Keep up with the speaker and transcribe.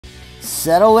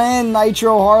Settle in,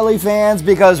 Nitro Harley fans,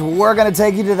 because we're going to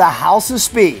take you to the House of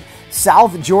Speed,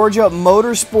 South Georgia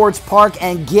Motorsports Park,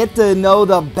 and get to know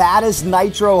the baddest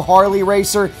Nitro Harley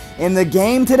racer in the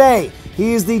game today.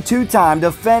 He is the two-time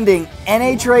defending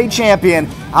NHRA champion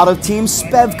out of Team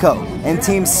Spevco and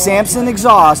Team Samson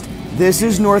Exhaust. This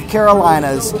is North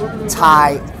Carolina's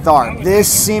Tii Tharpe. This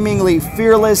seemingly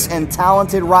fearless and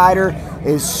talented rider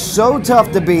is so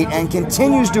tough to beat and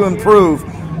continues to improve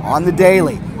on the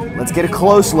daily. Let's get a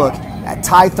close look at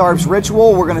Tii Tharpe's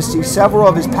ritual. We're going to see several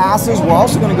of his passes. We're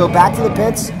also going to go back to the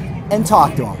pits and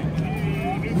talk to him.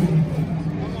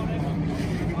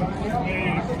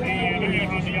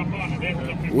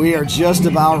 We are just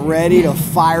about ready to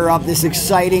fire up this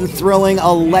exciting, thrilling,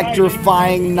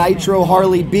 electrifying Nitro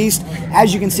Harley beast.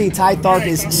 As you can see, Tii Tharpe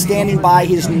is standing by.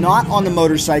 He is not on the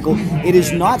motorcycle. It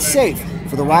is not safe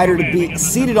for the rider to be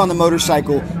seated on the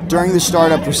motorcycle during the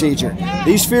startup procedure.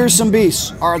 These fearsome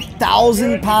beasts are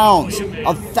 1,000 pounds,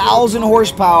 1,000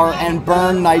 horsepower, and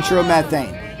burn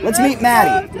nitromethane. Let's meet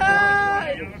Maddie.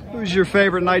 Who's your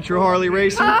favorite Nitro Harley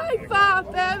racer? Tii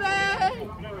Tharpe, baby!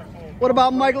 What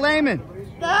about Mike Lehman?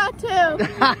 That too.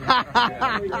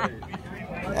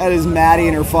 That is Maddie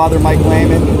and her father, Mike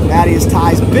Lehman. Maddie is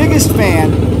Ty's biggest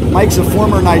fan. Mike's a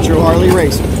former Nitro Harley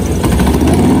racer.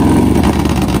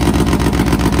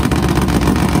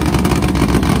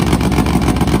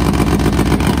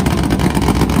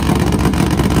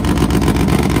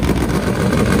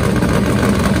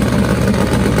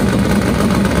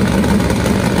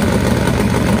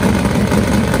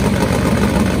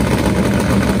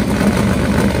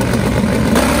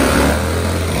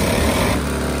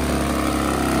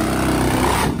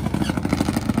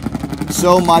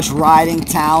 So much riding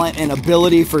talent and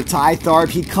ability for Tii Tharpe.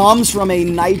 He comes from a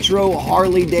Nitro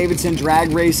Harley Davidson drag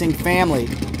racing family.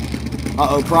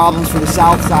 Problems for the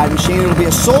south side machine. It'll be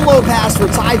a solo pass for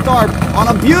Tii Tharpe on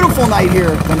a beautiful night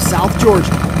here from South Georgia.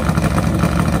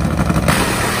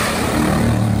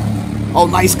 Oh,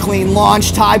 nice clean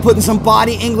launch. Tii putting some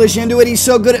body English into it. He's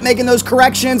so good at making those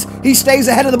corrections. He stays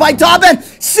ahead of the bike top end.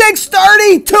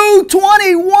 630,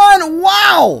 221.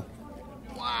 Wow.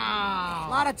 A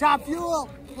lot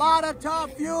of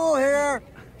top fuel, here.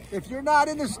 If you're not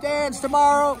in the stands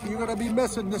tomorrow, you're going to be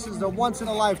missing. This is the once in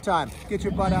a lifetime. Get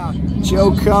your butt out.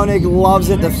 Joe Koenig loves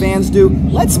it. The fans do.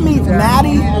 Let's meet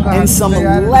Maddie and some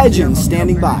legends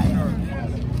standing by.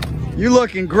 You're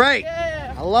looking great.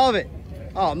 I love it.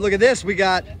 Oh, look at this. We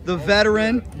got the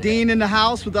veteran Dean in the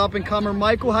house with up-and-comer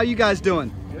Michael. How you guys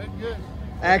doing? Good.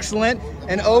 Excellent.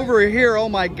 And over here, oh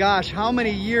my gosh, how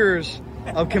many years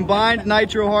of combined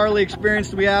Nitro Harley experience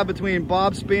do we have between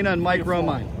Bob Spina and Mike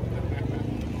Romine?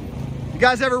 You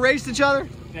guys ever raced each other?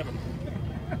 Never.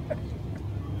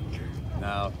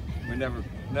 No, we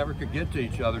never could get to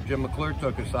each other. Jim McClure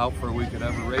took us out for a week and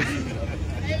ever raced each other.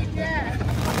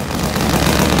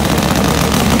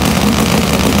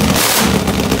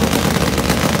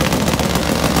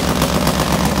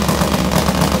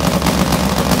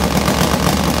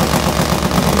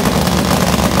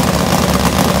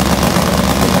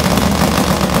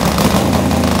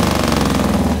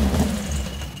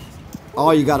 Oh,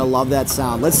 you gotta love that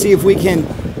sound. Let's see if we can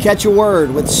catch a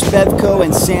word with Spevco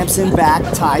and Samson back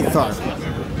Tii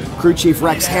Tharpe. Crew Chief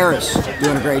Rex Harris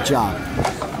doing a great job.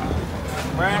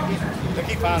 Brian, they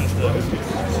keep finding stuff.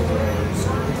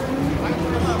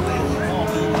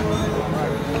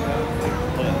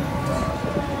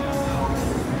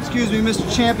 Excuse me,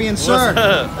 Mr. Champion, sir.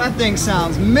 That thing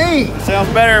sounds mean.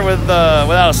 Sounds better with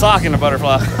without a sock in the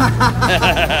butterfly.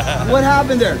 What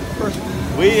happened there?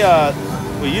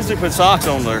 We usually put socks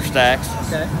on their stacks.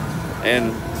 Okay.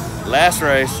 And last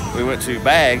race, we went to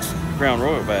bags, Crown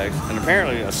Royal bags, and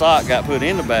apparently a sock got put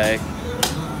in the bag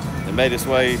and made its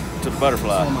way to the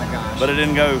butterfly. Oh my gosh. But it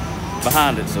didn't go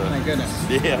behind it, so. Thank goodness.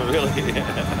 Yeah, really.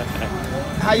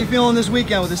 How you feeling this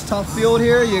weekend with this tough field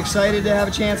here? You excited to have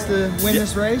a chance to win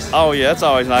this race? Oh yeah, it's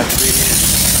always nice to be here.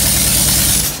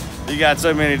 You got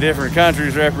so many different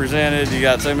countries represented. You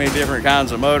got so many different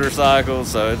kinds of motorcycles.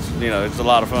 So it's, you know, it's a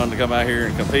lot of fun to come out here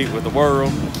and compete with the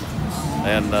world.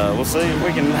 And we'll see if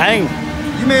we can hang.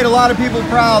 You made a lot of people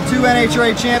proud. 2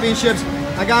 NHRA championships.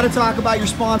 I got to talk about your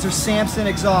sponsor, Samson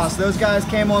Exhaust. Those guys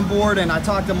came on board, and I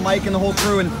talked to Mike and the whole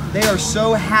crew, and they are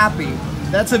so happy.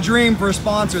 That's a dream for a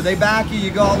sponsor. They back you.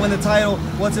 You go out, win the title.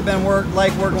 What's it been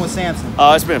like working with Samson?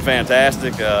 Oh, it's been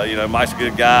fantastic. You know, Mike's a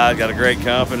good guy, got a great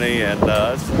company, and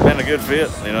it's been a good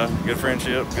fit. You know, good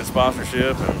friendship, good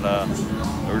sponsorship, and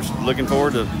we're just looking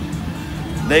forward to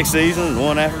next season, and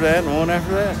one after that, and one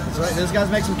after that. That's right. Those guys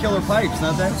make some killer pipes,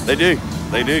 don't they? They do.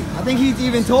 They do. I think he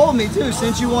even told me too.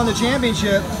 Since you won the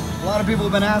championship, A lot of people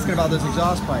have been asking about those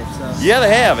exhaust pipes. So. Yeah, they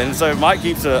have, and so Mike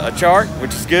keeps a chart,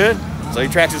 which is good. So he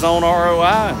tracks his own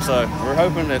ROI, and so we're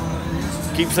hoping that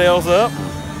keep sales up,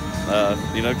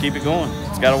 you know, keep it going.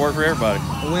 It's got to work for everybody.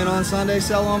 Win on Sunday,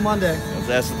 sell on Monday.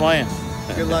 That's the plan.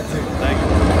 Good luck to you. Thank you.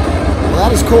 Well,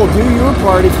 that is cool. Do your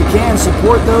part if you can.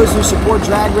 Support those who support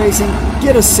drag racing.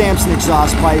 Get a Samson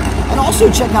exhaust pipe. And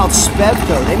also check out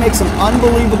Spevco. They make some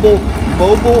unbelievable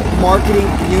mobile marketing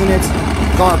units.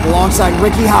 Tharpe alongside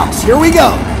Ricky House. Here we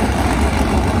go.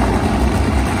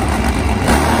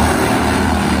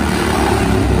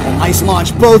 Nice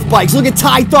launch, both bikes. Look at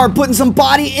Tii Tharpe putting some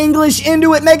body English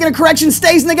into it, making a correction,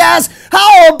 stays in the gas.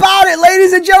 How about it,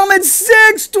 ladies and gentlemen?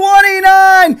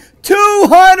 629,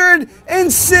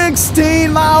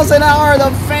 216 miles an hour.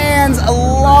 The fans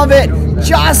love it.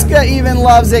 Jaska even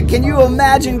loves it. Can you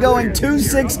imagine going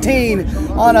 216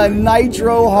 on a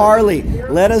Nitro Harley?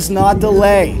 Let us not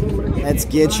delay. Let's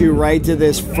get you right to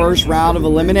this first round of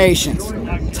eliminations.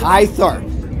 Tii Tharpe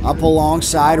up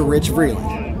alongside Rich Vreeland.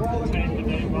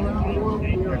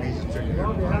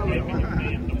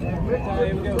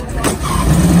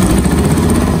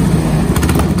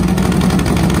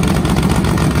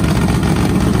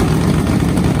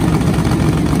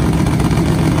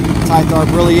 Tii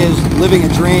Tharpe really is living a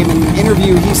dream. In an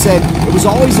interview, he said it was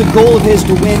always a goal of his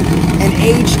to win an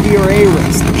NHRA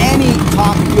race, any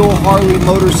Top Fuel Harley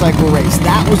motorcycle race.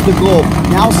 That was the goal.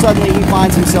 Now suddenly he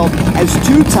finds himself as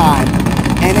two-time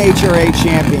NHRA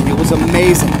champion. It was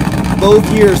amazing.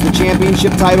 Both years, the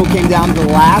championship title came down to the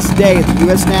last day at the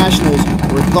U.S. Nationals,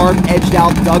 where Tharpe edged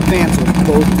out Doug Vansel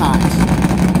both times.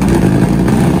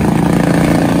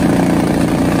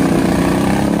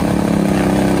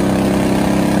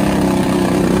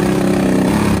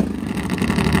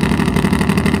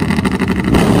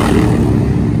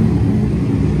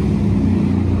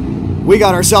 We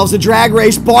got ourselves a drag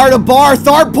race, bar to bar.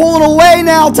 Tharpe pulling away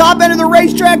now. Top end of the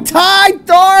racetrack. Tii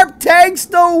Tharpe takes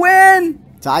the win.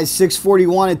 Tie's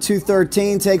 641 at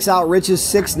 213 takes out Rich's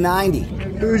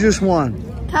 690. Who just won?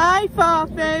 Tii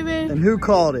Tharpe, baby. And who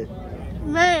called it?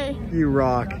 Me. You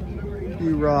rock.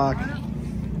 You rock.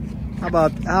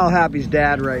 How happy's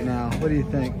Dad right now? What do you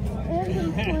think?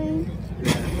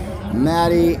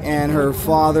 Maddie and her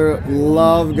father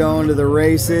love going to the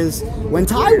races. When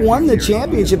Tii won the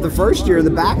championship the first year, the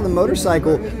back of the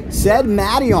motorcycle said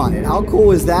Maddie on it. How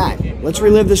cool is that? Let's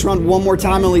relive this run one more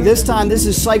time, only this time this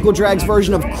is Cycle Drag's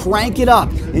version of Crank It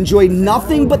Up. Enjoy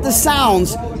nothing but the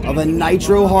sounds of a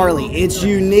Nitro Harley. It's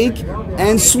unique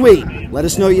and sweet. Let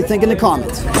us know what you think in the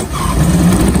comments.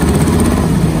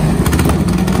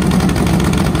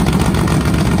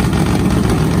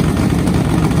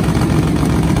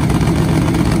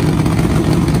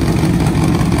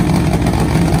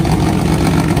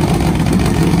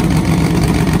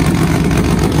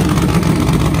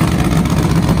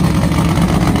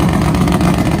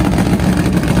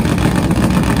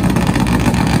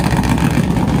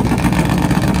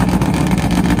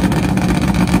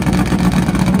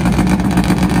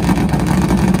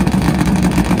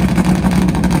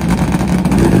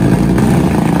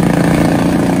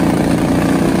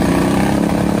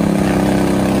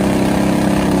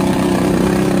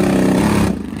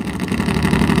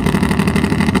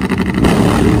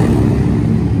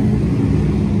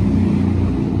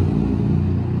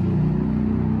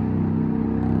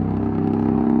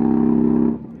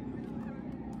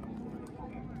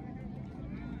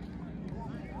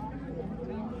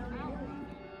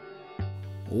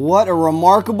 What a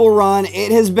remarkable run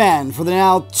it has been for the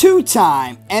now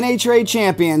two-time NHRA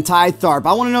champion Tii Tharpe.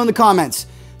 I want to know in the comments,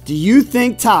 do you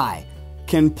think Tii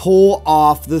can pull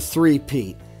off the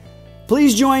three-peat?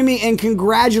 Please join me in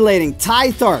congratulating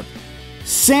Tii Tharpe,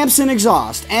 Samson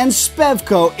Exhaust, and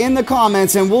Spevco in the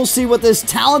comments, and we'll see what this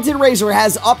talented racer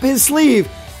has up his sleeve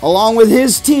along with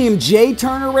his team, J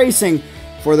Turner Racing,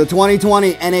 for the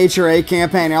 2020 NHRA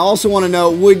campaign. I also want to know,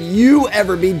 would you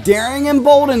ever be daring and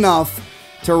bold enough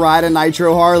to ride a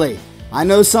Nitro Harley? I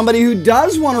know somebody who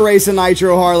does want to race a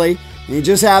Nitro Harley, and he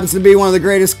just happens to be one of the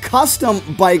greatest custom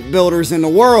bike builders in the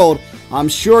world. I'm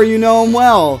sure you know him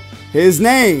well. His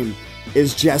name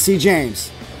is Jesse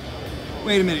James.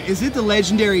 Wait a minute, is it the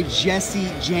legendary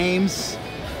Jesse James?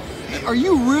 Are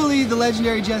you really the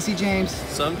legendary Jesse James?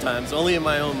 Sometimes, only in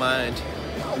my own mind.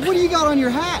 What do you got on your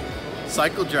hat?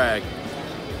 Cycle Drag.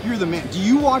 You're the man. Do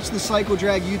you watch the Cycle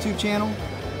Drag YouTube channel?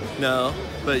 No,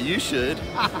 but you should.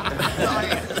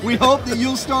 We hope that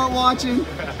you'll start watching,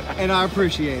 and I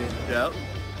appreciate it. Yep.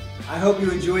 I hope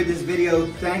you enjoyed this video.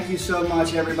 Thank you so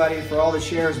much, everybody, for all the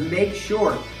shares. Make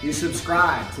sure you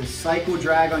subscribe to Cycle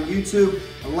Drag on YouTube.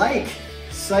 Like,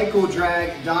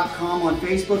 CycleDrag.com on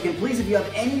Facebook. And please, if you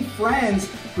have any friends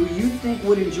who you think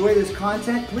would enjoy this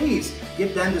content, please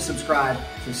get them to subscribe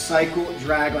to Cycle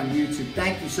Drag on YouTube.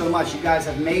 Thank you so much. You guys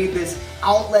have made this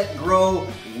outlet grow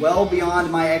well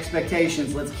beyond my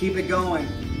expectations. Let's keep it going.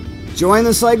 Join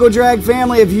the Cycle Drag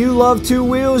family. If you love two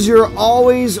wheels, you're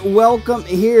always welcome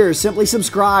here. Simply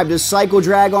subscribe to Cycle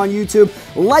Drag on YouTube,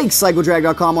 like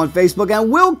CycleDrag.com on Facebook,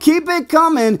 and we'll keep it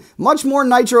coming. Much more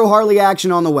Nitro Harley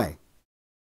action on the way.